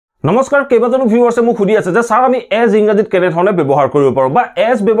নমস্কাৰ কেইবাজনো ভিউৱাৰ্ছে মোক সুধি আছে যে স্যাৰ আমি এজ ইংৰাজীত কেনে ধৰণে ব্যৱহাৰ কৰিব পাৰো বা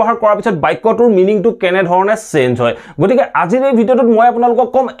এজ ব্যৱহাৰ কৰাৰ পিছত বাক্যটোৰ মিনিংটো কেনে ধৰণে চেঞ্জ হয় গতিকে আজিৰ এই ভিডিঅ'টোত মই আপোনালোকক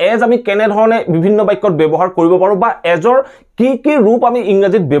কম এজ আমি কেনে ধৰণে বিভিন্ন বাক্যত ব্যৱহাৰ কৰিব পাৰো বা এজৰ কি ৰূপ আমি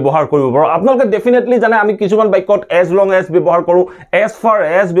ইংৰাজীত ব্যৱহাৰ কৰিব পাৰো আপোনালোকে ডেফিনেটলি জানে আমি কিছুমান বাক্যত এজ লং এজ ব্যৱহাৰ কৰো এজ ফাৰ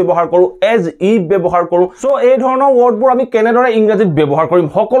এজ ব্যৱহাৰ কৰো এজ ইফ ব্যৱহাৰ কৰো সো এই ধৰণৰ ওয়াৰ্ডবোৰ আমি কেনে ধৰণে ইংৰাজীত ব্যৱহাৰ কৰিম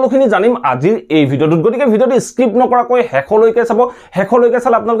সকলোখিনি জানিম আজিৰ এই ভিডিঅ'টোত গতিকে ভিডিঅ'টো স্কিপ নকৰাকৈ শেষলৈকে চাব শেষলৈকে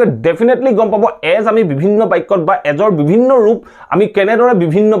চালে আপোনালোকে ডেফিনেটলি গম পাব এজ আমি বিভিন্ন বাক্যত বা এজৰ বিভিন্ন ৰূপ আমি কেনে ধৰণে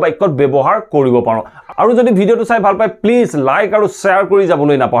বিভিন্ন বাক্যত ব্যৱহাৰ কৰিব পাৰো আৰু যদি ভিডিঅ'টো চাই ভাল পায় প্লিজ লাইক আৰু শেয়াৰ কৰি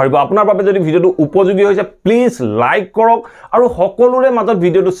যাবলৈ নাপাহৰিব আপোনাৰ বাবে যদি ভিডিঅ'টো উপযোগী হৈছে প্লিজ লাইক কৰক আৰু সকলোৰে মাজত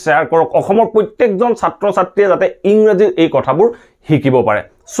ভিডিঅ'টো শেয়াৰ কৰক অসমৰ প্ৰত্যেকজন ছাত্ৰ ছাত্ৰীয়ে যাতে ইংৰাজীৰ এই কথাবোৰ শিকিব পাৰে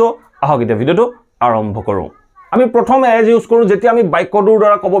সো আহক এতিয়া ভিডিঅ'টো আৰম্ভ কৰো আমি প্ৰথম এজ ইউজ কৰো যেতিয়া আমি বাক্যটোৰ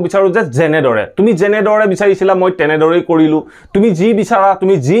দ্বাৰা ক'ব বিচাৰো যে জেনেদৰে তুমি জেনেদৰে বিচাৰিছিলা মই তেনেদৰেই কৰিলো তুমি যি বিচাৰা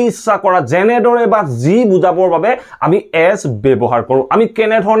তুমি যি ইচ্ছা কৰা জেনেদৰে বা যি বুজাবৰ বাবে আমি এজ ব্যৱহাৰ কৰো আমি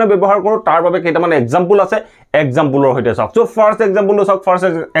কেনে ধৰণে ব্যৱহাৰ কৰো তাৰ বাবে কেইটামান এক্সাম্পল আছে এক্সাম্পলৰ হৈতে চাওক সো ফাৰ্স্ট এক্সাম্পলটো চাওক ফাৰ্স্ট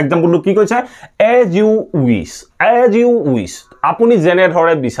এক্সাম্পলটো কি কৈছে এজ ইউ উইশ আপুনি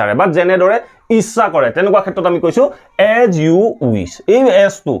জেনেদৰে বিচাৰে বা জেনেদৰে ইচ্ছা কৰে তেনেকুৱা ক্ষেত্ৰত আমি কৈছো এজ ইউ উইশ এই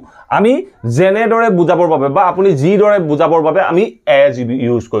এজটো আমি জেনেদৰে বুজাবৰ বাবে বা আপুনি যি দৰে বুজাবৰ বাবে আমি এজ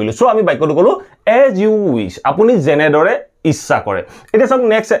ইউজ কৰিলো সো আমি বাক্যটো কলো এজ ইউ উইশ আপুনি জেনেদৰে ইচ্ছা কৰে এটা চাওক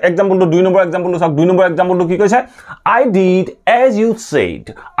নেক্সট এক্সাম্পলটো 2 নম্বৰ এক্সাম্পলটো চাওক 2 নম্বৰ এক্সাম্পলটো কি কৈছে I did as you said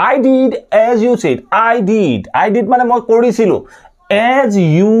I did মানে মই কৰিছিলো as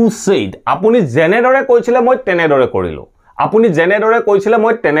you said আপুনি জেনেদৰে কৈছিলে মই তেনেদৰে কৰিলো আপুনি জেনেদৰে কৈছিলে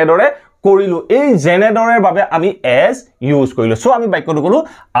মই তেনেদৰে কৰিলো এই জেনেদৰেৰ বাবে আমি এজ ইউজ কৰিলো সো আমি বাক্যটো কলো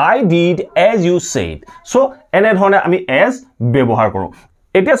I did as you said so এনে ধৰণে আমি এজ ব্যৱহাৰ কৰো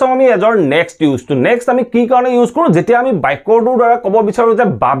এতিয়া চাও আমি এজৰ নেক্সট ইউজটো নেক্সট আমি কি কাৰণে ইউজ কৰো যেতিয়া আমি বাক্যটোৰ দ্বাৰা ক'ব বিচাৰো যে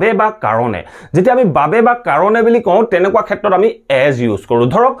বাবে বা কাৰণে যেতিয়া আমি বাবে বা কাৰণে বুলি কওঁ তেনেকুৱা ক্ষেত্ৰত আমি এজ ইউজ কৰো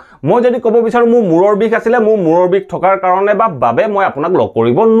ধৰক মই যদি ক'ব বিচাৰো মোৰ মূৰৰ বিষ আছিল মোৰ মূৰৰ বিষ থকাৰ কাৰণে বা বাবে মই আপোনাক লগ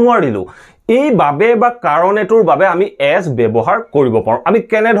কৰিব নোৱাৰিলো এই বাবে বা কাৰণেটোৰ বাবে আমি এজ ব্যৱহাৰ কৰিব পাৰো আমি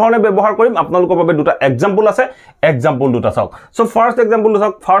কেনে ধৰণে ব্যৱহাৰ কৰিম আপোনালোকৰ বাবে দুটা এক্সাম্পল আছে এক্সাম্পল দুটা চাওক সো ফাৰ্স্ট এক্সাম্পলটো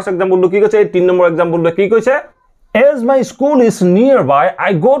চাওক ফাৰ্স্ট এক্সাম্পলটো কি কৈছে 3 নম্বৰ এক্সাম্পলটো কি কৈছে As my school is nearby, I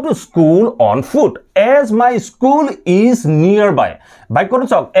go to school on foot. As my school is nearby. বাক্যটো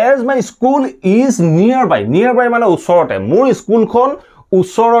চাওক as my school is nearby মানে ওচৰতে মোৰ স্কুলখন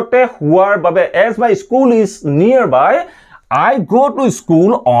ওচৰতে হোৱাৰ বাবে as my school is nearby I go to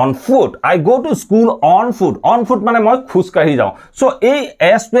school on foot. On foot মানে মই খুজ কাঢ়ি যাওঁ সো এই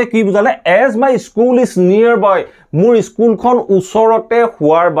as টোৱে কি বুজালে as my school is nearby মোৰ স্কুলখন ওচৰতে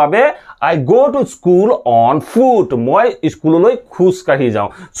হোৱাৰ বাবে I go to school on foot মই স্কুললৈ খুজ কাঢ়ি যাওঁ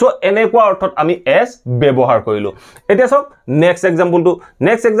সো এনেকুৱা অৰ্থত আমি as ব্যৱহাৰ কৰিলো এতিয়া চাওক নেক্সট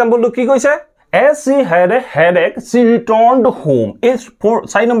এক্সাম্পলটো কি কৈছে As she had a headache, she returned home. Is 4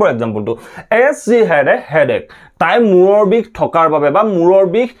 number example to. As she had a headache. তাই মূৰৰ বিষ থকাৰ বাবে বা মূৰৰ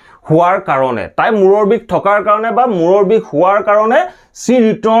বিষ হোৱাৰ কাৰণে তাই মূৰৰ বিষ থকাৰ কাৰণে বা মূৰৰ বিষ হোৱাৰ কাৰণে she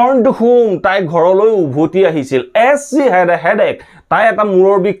returned home. তাই ঘৰলৈ উভতি আহিছিল. As she had a headache. তাই এটা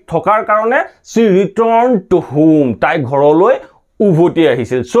মূৰৰ বিষ থকাৰ কাৰণে she returned to home. তাই ঘৰলৈ উভতি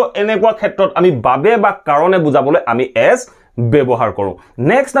আহিছিল. সো এনেকুৱা ক্ষেত্ৰত আমি বাবে বা কাৰণে বুজাবলৈ আমি as ব্যৱহাৰ কৰো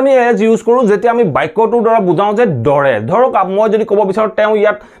নেক্সট আমি এজ ইউজ কৰো যেতিয়া আমি বাক্যটোৰ দ্বাৰা বুজাও যে দৰে ধৰক মই যদি ক'ব বিচাৰো তেওঁ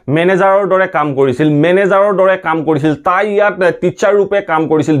ইয়াত মেনেজাৰৰ দৰে কাম কৰিছিল তাই ইয়াত টিচাৰ ৰূপে কাম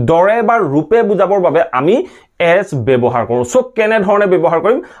কৰিছিল দৰে বা ৰূপে বুজাবৰ বাবে আমি এজ ব্যৱহাৰ কৰো সো কেনে ধৰণে ব্যৱহাৰ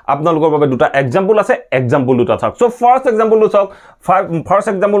কৰিম আপোনালোকৰ বাবে দুটা এক্সাম্পল আছে এক্সাম্পল দুটা চাওক সো ফাৰ্স্ট এক্সাম্পলটো চাওক ফাৰ্স্ট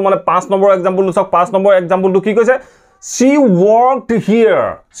এক্সাম্পল মানে 5 নম্বৰ এক্সাম্পলটো চাওক 5 নম্বৰ এক্সাম্পলটো কি কৈছে She worked here.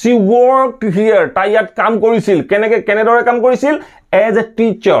 তাই ইয়াত কাম কৰিছিল কেনেদৰে কাম কৰিছিল as a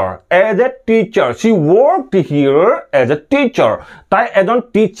teacher she worked here as a teacher তাই এজন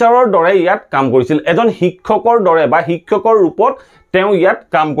টিচাৰৰ দৰে ইয়াত কাম কৰিছিল এজন শিক্ষকৰ দৰে বা শিক্ষকৰ ৰূপত তেওঁ ইয়াত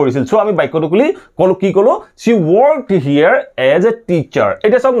কাম কৰিছিল সো আমি বাক্যটো কি কলো she worked here as a teacher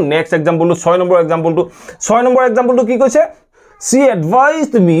এতিয়া চাওক নেক্সট এক্সাম্পলটো 6 নম্বৰ এক্সাম্পলটো কি কৈছে She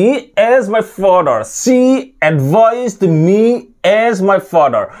advised me as my father.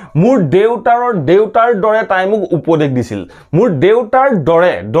 মোৰ দেউতাৰ দৰে তাই মোক উপদেশ দিছিল মোৰ দেউতাৰ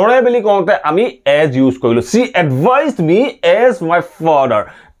দৰে বুলি কওঁতে আমি as ইউজ কৰিলো She advised me as my father.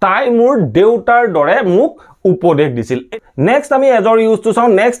 তাই মোৰ দেউতাৰ দৰে মোক উপদেশ দিছিল নেক্সট আমি এজৰ ইউজটো চাও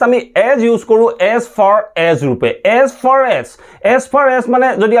নেক্সট আমি এজ ইউজ কৰো as far as ৰূপে as far as মানে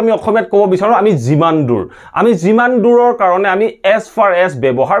যদি আমি অসমীয়াত ক'ব বিচাৰো আমি যিমান দূৰৰ কাৰণে আমি as far as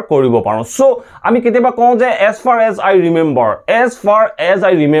ব্যৱহাৰ কৰিব পাৰো সো আমি কেতিয়াবা কওঁ যে as far as I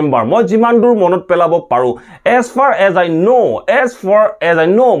remember মই যিমান দূৰ মনত পেলাব পাৰো as far as I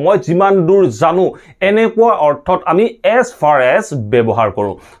know মই যিমান দূৰ জানো এনেকুৱা অৰ্থত আমি as far as ব্যৱহাৰ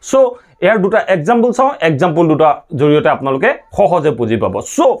কৰো সো ইয়াৰ দুটা এক্সাম্পল চাও এক্সাম্পল দুটা জৰিয়তে আপোনালোকে সহজে বুজি পাব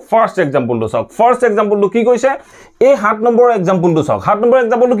সো ফাৰ্স্ট এক্সাম্পলটো চাওক ফাৰ্স্ট এক্সাম্পলটো কি কৈছে এই 7 নম্বৰ এক্সাম্পলটো চাওক 7 নম্বৰ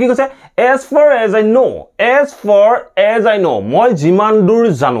এক্সাম্পলটো কি কৈছে as far as I know মই যিমান দূৰ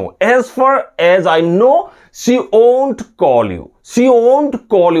জানো as far as I know she won't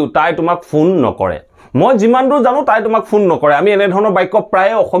call you তাই তোমাক ফোন নকৰে মই যিমান দূৰ জানো তাই তোমাক ফোন নকৰে আমি এনে ধৰণৰ বাক্য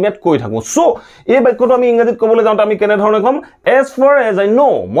প্ৰায় অসমীয়াত কৈ থাকো সো এই বাক্যটো আমি ইংৰাজীত ক'বলৈ যাওঁতে আমি কেনে ধৰণে কম as far as I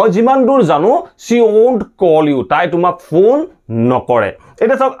know মই যিমান দূৰ জানো she won't call you তাই তোমাক ফোন নকৰে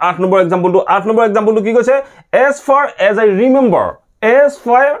এটা চাওক 8 নম্বৰ এক্সাম্পলটো কি কৈছে as far as I remember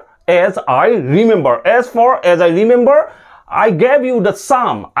I gave you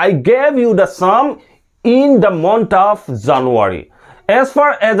the sum in the month of January As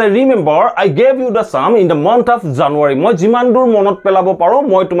far as I remember, I gave you the sum in the month of January. মই যিমান দূৰ মনত পেলাব পাৰো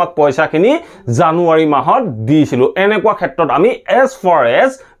মই তোমাক পইচাখিনি জানুৱাৰী মাহত দিছিলো এনেকুৱা ক্ষেত্ৰত আমি as far as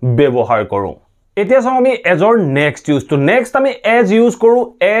ব্যৱহাৰ কৰো এতিয়া চাও আমি এজৰ নেক্সট ইউজটো নেক্সট আমি as ইউজ কৰো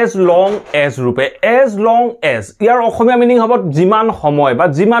as long as ৰূপে as long as ইয়াৰ অসমীয়া মিনিং হ'ব যিমান সময় বা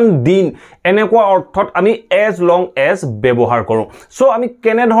যিমান দিন এনেকুৱা অৰ্থত আমি as long as ব্যৱহাৰ কৰো সো আমি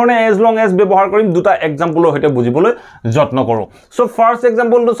কেনে ধৰণে as long as ব্যৱহাৰ কৰিম দুটা এক্সাম্পলৰ সৈতে বুজিবলৈ যত্ন কৰো সো ফাৰ্স্ট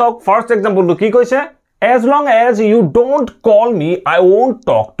এক্সাম্পলটো চাওক ফাৰ্স্ট এক্সাম্পলটো কি কৈছে as long as you don't call me I won't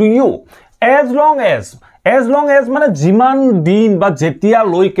talk to you as long as মানে যিমান দিন বা যেতিয়া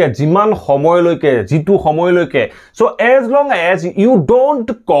লৈকে যিমান সময়লৈকে যিটো সময়লৈকে so as long as you don't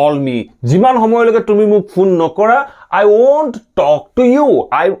call me যিমান সময়লৈকে তুমি মোক ফোন নকৰা I won't talk to you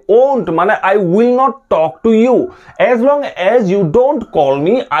মানে I will not talk to you as long as you don't call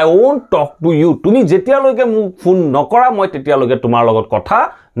me I won't talk to you তুমি যেতিয়ালৈকে মোক phone নকৰা মই তেতিয়ালৈকে তোমাৰ লগত কথা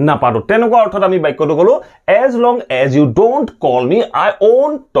নাপাতো তেনেকুৱা অৰ্থত আমি বাক্যটো কলো as long as you don't call me I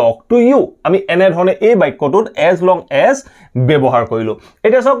won't talk to you আমি এনে ধৰণে এই বাক্যটোত as long as ব্যৱহাৰ কৰিলো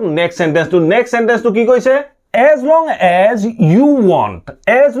এটা চাওক নেক্সট সেন্টেন্সটো কি কৈছে as long as you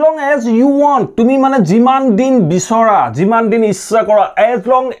want তুমি মানে যিমান দিন বিচৰা যিমান দিন ইচ্ছা কৰা as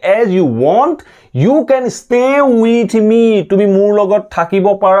long as you want you can stay with me তুমি মোৰ লগত থাকিব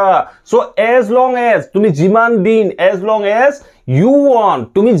পাৰা so as long as তুমি যিমান দিন as long as you want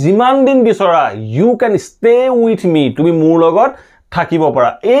তুমি যিমান দিন বিচৰা you can stay with me তুমি মোৰ লগত থাকিব পাৰা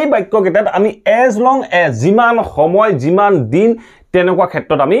এই বাক্য কেইটাত আমি as long as যিমান সময় যিমান দিন তেনেকুৱা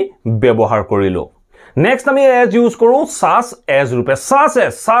ক্ষেত্ৰত আমি ব্যৱহাৰ কৰিলো Next আমি as use কৰো such as ৰূপে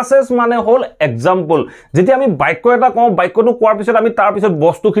such as মানে হল example যেতিয়া আমি বাক্য এটা কওঁ বাক্যটো কোৱাৰ পিছত আমি তাৰ পিছত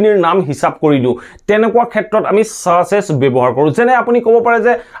বস্তুখিনিৰ নাম হিসাব কৰি দিও তেনেকুৱা ক্ষেত্ৰত আমি such as ব্যৱহাৰ কৰো যেনে আপুনি ক'ব পাৰে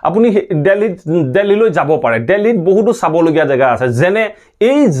যে আপুনি দিল্লীলৈ যাব পাৰে দিল্লীত বহুতো চাবলগীয়া জায়গা আছে যেনে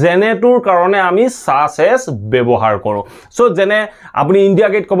এই জেনেটোৰ কাৰণে আমি such as ব্যৱহাৰ কৰো সো যেনে আপুনি ইন্ডিয়া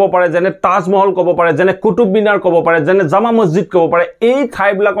গেট ক'ব পাৰে যেনে তাজমহল ক'ব পাৰে যেনে কুতুব মিনাৰ ক'ব পাৰে যেনে জামা মছজিদ ক'ব পাৰে এই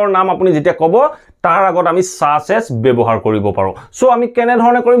ঠাইবিলাকৰ নাম আপুনি যেতিয়া ক'ব তাৰ আগত আমি such as ব্যৱহাৰ কৰিব পাৰো সো আমি কেনে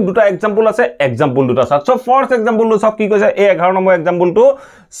ধৰণে কৰিম দুটা এক্সাম্পল আছে এক্সাম্পল দুটা চাওক সো ফাৰ্স্ট এক্সাম্পলটো চাওক কি কৈছে এই 11 নম্বৰ এক্সাম্পলটো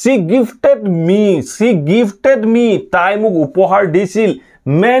she gifted me তাই মোক উপহাৰ দিছিল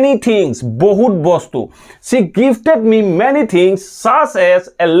many things বহুত বস্তু she gifted me many things such as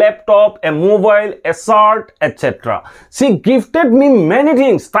a laptop a mobile a shirt etc she gifted me many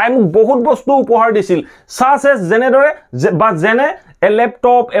things তাই মোক বহুত বস্তু উপহাৰ দিছিল such as যেনে a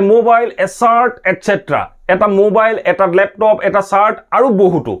laptop a mobile a shirt etc এটা মোবাইল এটা ল্যাপটপ এটা শার্ট আৰু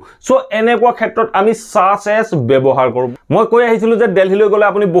বহুতো সো এনেকুৱা ক্ষেত্ৰত আমি such as ব্যৱহাৰ কৰো মই কৈ আহিছিলো যে দিল্লীলৈ গলে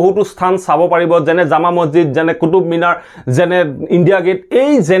আপুনি বহুতো স্থান চাব পাৰিব যেনে জামা মছজিদ যেনে কুতুব মিনাৰ যেনে ইন্ডিয়া গেট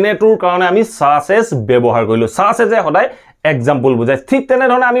এই জেনেটোৰ কাৰণে আমি such as ব্যৱহাৰ কৰিলো such as সদায় example বুজাই ঠিক তেনে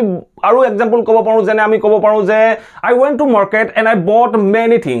ধৰণে আমি আৰু example ক'ব পাৰো যেনে আমি ক'ব পাৰো যে I went to market and I bought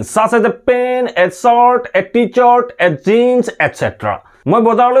many things such as a pen a shirt a t-shirt a jeans etc মই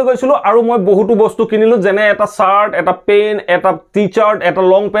বজাৰলৈ গৈছিলো আৰু মই বহুতো বস্তু কিনিলো যেনে এটা শাৰ্ট এটা পেন এটা টি-শাৰ্ট এটা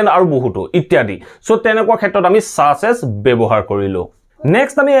লং পেন আৰু বহুতো ইত্যাদি সো তেনেকুৱা ক্ষেত্ৰত আমি such as ব্যৱহাৰ কৰিলো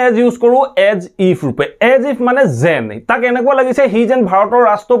Next আমি as use কৰো as if ৰূপে as if মানে যেন তাক এনেকুৱা লাগিছে হি যেন ভাৰতৰ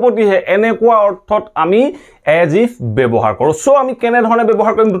ৰাষ্ট্ৰপতি হে এনেকুৱা অৰ্থত আমি as if ব্যৱহাৰ কৰো সো আমি কেনে ধৰণে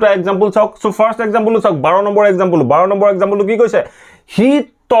ব্যৱহাৰ কৰিম দুটা এক্সাম্পল চাওক সো ফাৰ্স্ট এক্সাম্পল চাওক 12 নম্বৰ এক্সাম্পলটো কি কৈছে he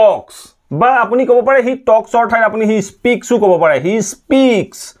talks বা আপুনি ক'ব পাৰে he talks অৰ ঠাইত আপুনি he speaks ক'ব পাৰে he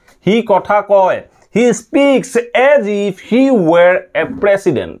speaks হি কথা কয় He speaks as if he were a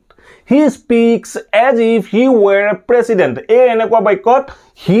president. He speaks as if he were a president. এই এনেকুৱা বাক্যত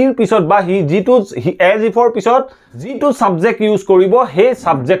হিৰ পিছত বা হি যিটো as if ৰ পিছত যিটো সাবজেক্ট ইউজ কৰিব সেই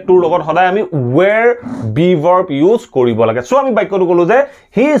সাবজেক্টটোৰ লগত সদায় আমি were be verb ইউজ কৰিব লাগে সো আমি বাক্যটো কলো যে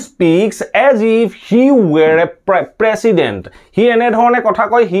he speaks as if he were a president. হি এনে ধৰণে কথা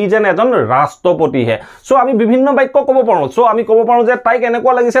কয় হি যেন এজন ৰাষ্ট্ৰপতি হে সো আমি বিভিন্ন বাক্য ক'ব পাৰো সো আমি ক'ব পাৰো যে তাই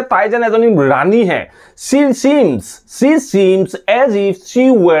কেনেকুৱা লাগিছে তাই যেন এজনী ৰাণী হে she seems as if she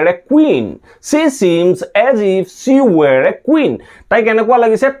were a queen. She seems as if she were a queen. তাই কেনেকুৱা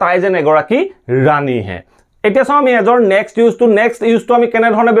লাগিছে তাই যেন এগৰাকী ৰাণী হে এতিয়া চাও আমি এজৰ নেক্সট ইউজটো আমি কেনে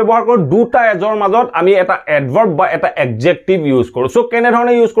ধৰণে ব্যৱহাৰ কৰো দুটা এজৰ মাজত আমি এটা এডভাৰ্ব বা এটা এডজেক্টিভ ইউজ কৰো সো কেনে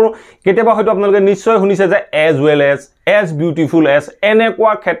ধৰণে ইউজ কৰো কেতিয়াবা হয়তো আপোনালোকে নিশ্চয় শুনিছে যে as well as beautiful as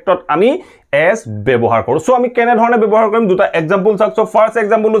এনেকুৱা ক্ষেত্ৰত আমি as ব্যৱহাৰ কৰো সো আমি কেনে ধৰণে ব্যৱহাৰ কৰিম দুটা এক্সাম্পল চাওক সো ফাৰ্স্ট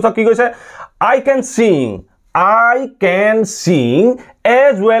এক্সাম্পলটো চাওক কি কৈছে I can sing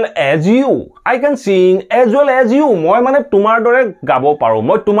as well as you. I can sing as well as you. মই মানে তোমাৰ দৰে গাব পাৰো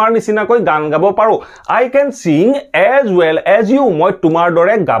মই তোমাৰ নিচিনাকৈ গান গাব পাৰো I can sing as well as you. মই তোমাৰ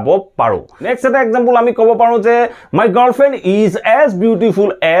দৰে গাব পাৰো নেক্সট এটা এক্সাম্পল আমি ক'ব পাৰো যে my girlfriend is as beautiful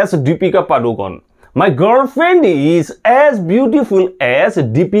as Deepika Padukone. My girlfriend is as beautiful as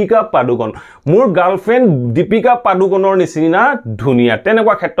Deepika Padukone. মোৰ গাৰ্লফ্ৰেন্ড Deepika Padukoneৰ নিচিনা ধুনিয়া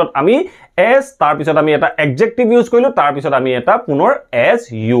তেনেকুৱা ক্ষেত্ৰত আমি as তাৰ পিছত আমি এটা এডজেক্টিভ ইউজ কৰিলো তাৰ পিছত আমি এটা পুনৰ as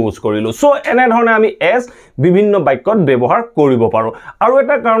ইউজ কৰিলো সো এনে ধৰণে আমি as বিভিন্ন বাক্যত ব্যৱহাৰ কৰিব পাৰো আৰু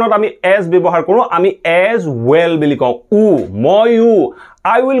এটা কাৰণত আমি as ব্যৱহাৰ কৰো আমি as well বুলি কওঁ মই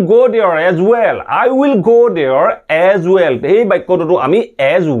I will go there as well. I will go there as well. এই বাক্যটো আমি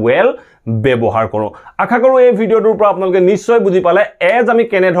as well ব্যৱহাৰ কৰো আশা কৰো এই ভিডিওটোৰ পৰা আপোনালোকে নিশ্চয় বুজি পালে as আমি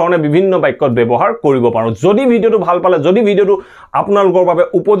কেনে ধৰণে বিভিন্ন বাক্যত ব্যৱহাৰ কৰিব পাৰো যদি ভিডিওটো ভাল পালে যদি ভিডিওটো আপোনালোকৰ বাবে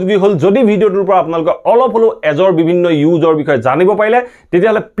উপযোগী হ'ল যদি ভিডিওটোৰ পৰা আপোনালোকে অলপ হলো এজৰ বিভিন্ন ইউজৰ বিষয়ে জানিব পাৰিলে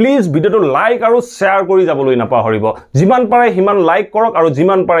তেতিয়াহলে প্লিজ ভিডিওটো লাইক আৰু শেয়াৰ কৰি যাবলৈ নাপাহৰিব যিমান পাৰে হিমান লাইক কৰক আৰু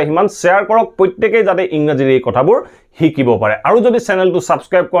যিমান পাৰে হিমান শেয়াৰ কৰক প্ৰত্যেকই যাতে ইংৰাজীৰ এই কথাবোৰ শিকিব পাৰে আৰু যদি চেনেলটো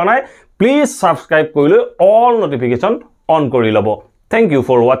সাবস্ক্ৰাইব কৰা নাই প্লিজ সাবস্ক্ৰাইব কৰি লৈ অল নোটিফিকেশন অন কৰি লব Thank you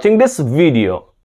for watching this video.